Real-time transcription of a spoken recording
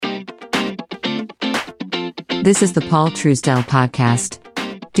This is the Paul Truesdell podcast.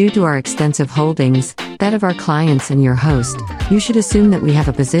 Due to our extensive holdings, that of our clients and your host, you should assume that we have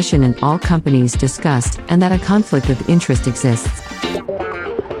a position in all companies discussed and that a conflict of interest exists.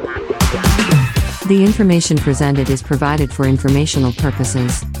 The information presented is provided for informational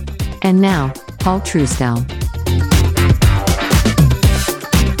purposes. And now, Paul Truesdell.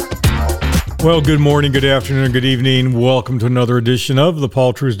 Well, good morning, good afternoon, good evening. Welcome to another edition of the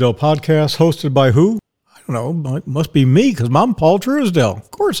Paul Truesdell podcast, hosted by who? I don't know. It must be me, because I'm Paul Truesdell.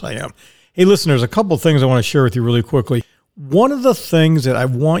 Of course I am. Hey, listen, there's a couple of things I want to share with you really quickly. One of the things that I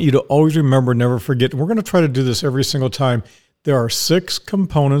want you to always remember, never forget, and we're going to try to do this every single time, there are 6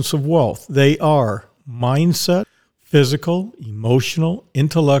 components of wealth. They are mindset, physical, emotional,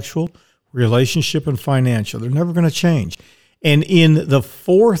 intellectual, relationship, and financial. They're never going to change. And in the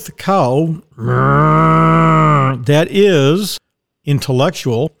fourth cow, that is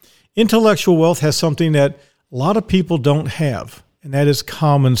intellectual. Intellectual wealth has something that a lot of people don't have, and that is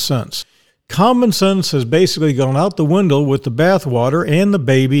common sense. Common sense has basically gone out the window with the bathwater and the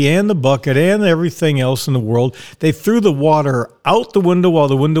baby and the bucket and everything else in the world. They threw the water out the window while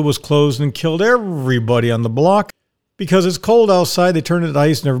the window was closed and killed everybody on the block. Because it's cold outside, they turned it to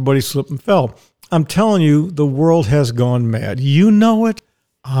ice and everybody slipped and fell. I'm telling you, the world has gone mad. You know it.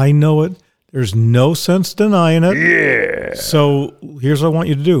 I know it. There's no sense denying it. Yeah. So here's what I want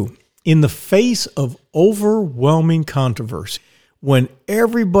you to do. In the face of overwhelming controversy, when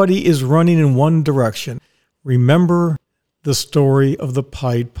everybody is running in one direction, remember the story of the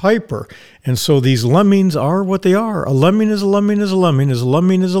Pied Piper. And so these lemmings are what they are. A lemming is a lemming is a lemming is a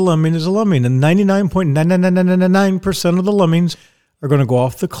lemming is a lemming is a lemming. And 99.99999% of the lemmings are going to go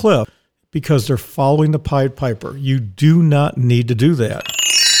off the cliff because they're following the Pied Piper. You do not need to do that.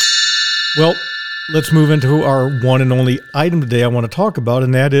 Well, let's move into our one and only item today I want to talk about,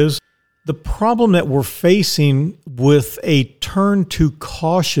 and that is the problem that we're facing with a turn to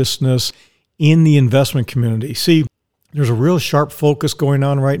cautiousness in the investment community. See, there's a real sharp focus going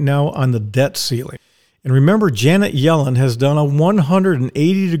on right now on the debt ceiling. And remember, Janet Yellen has done a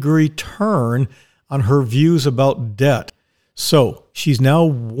 180-degree turn on her views about debt. So she's now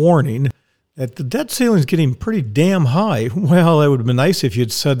warning that the debt ceiling is getting pretty damn high. Well, it would have been nice if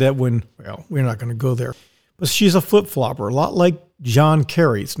you'd said that when, well, we're not going to go there. But she's a flip-flopper, a lot like John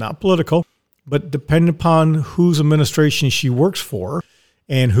Kerry. It's not political, but depending upon whose administration she works for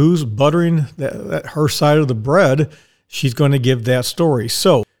and who's buttering her side of the bread, she's going to give that story.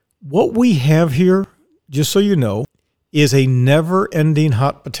 So what we have here, just so you know, is a never-ending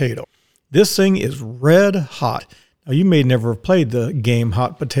hot potato. This thing is red hot. Now, you may never have played the game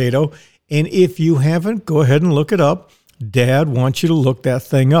Hot Potato, and if you haven't, go ahead and look it up. Dad wants you to look that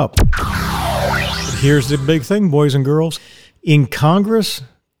thing up. But here's the big thing, boys and girls. In Congress,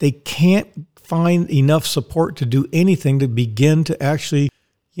 they can't find enough support to do anything to begin to actually,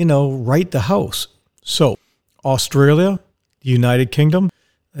 right the house. So Australia, the United Kingdom,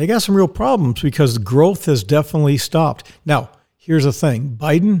 they got some real problems because growth has definitely stopped. Now, here's the thing.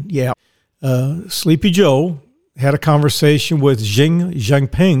 Biden, Sleepy Joe had a conversation with Xi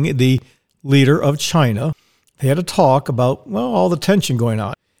Jinping, the leader of China. They had a talk about, all the tension going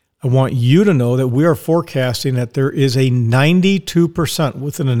on. I want you to know that we are forecasting that there is a 92%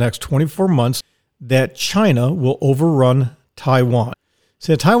 within the next 24 months that China will overrun Taiwan.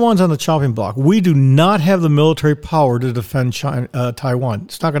 See, Taiwan's on the chopping block. We do not have the military power to defend Taiwan.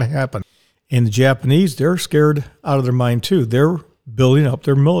 It's not going to happen. And the Japanese, they're scared out of their mind too. They're building up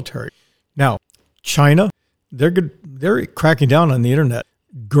their military. Now, China, they're cracking down on the internet.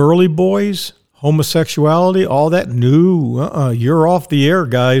 Girly boys, homosexuality, all that, no, you're off the air,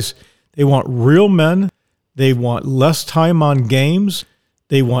 guys. They want real men. They want less time on games.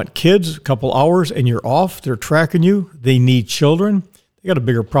 They want kids, a couple hours, and you're off. They're tracking you. They need children. They got a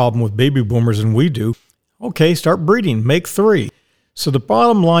bigger problem with baby boomers than we do. Okay, start breeding. Make 3. So the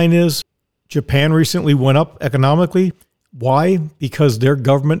bottom line is Japan recently went up economically. Why? Because their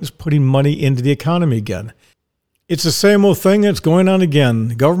government is putting money into the economy again. It's the same old thing that's going on again.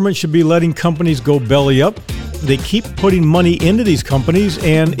 The government should be letting companies go belly up. They keep putting money into these companies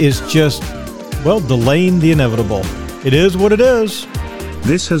and is just, delaying the inevitable. It is what it is.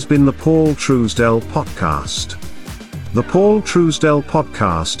 This has been the Paul Truesdell Podcast. The Paul Truesdell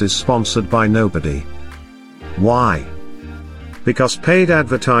Podcast is sponsored by nobody. Why? Because paid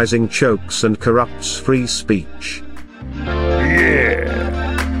advertising chokes and corrupts free speech.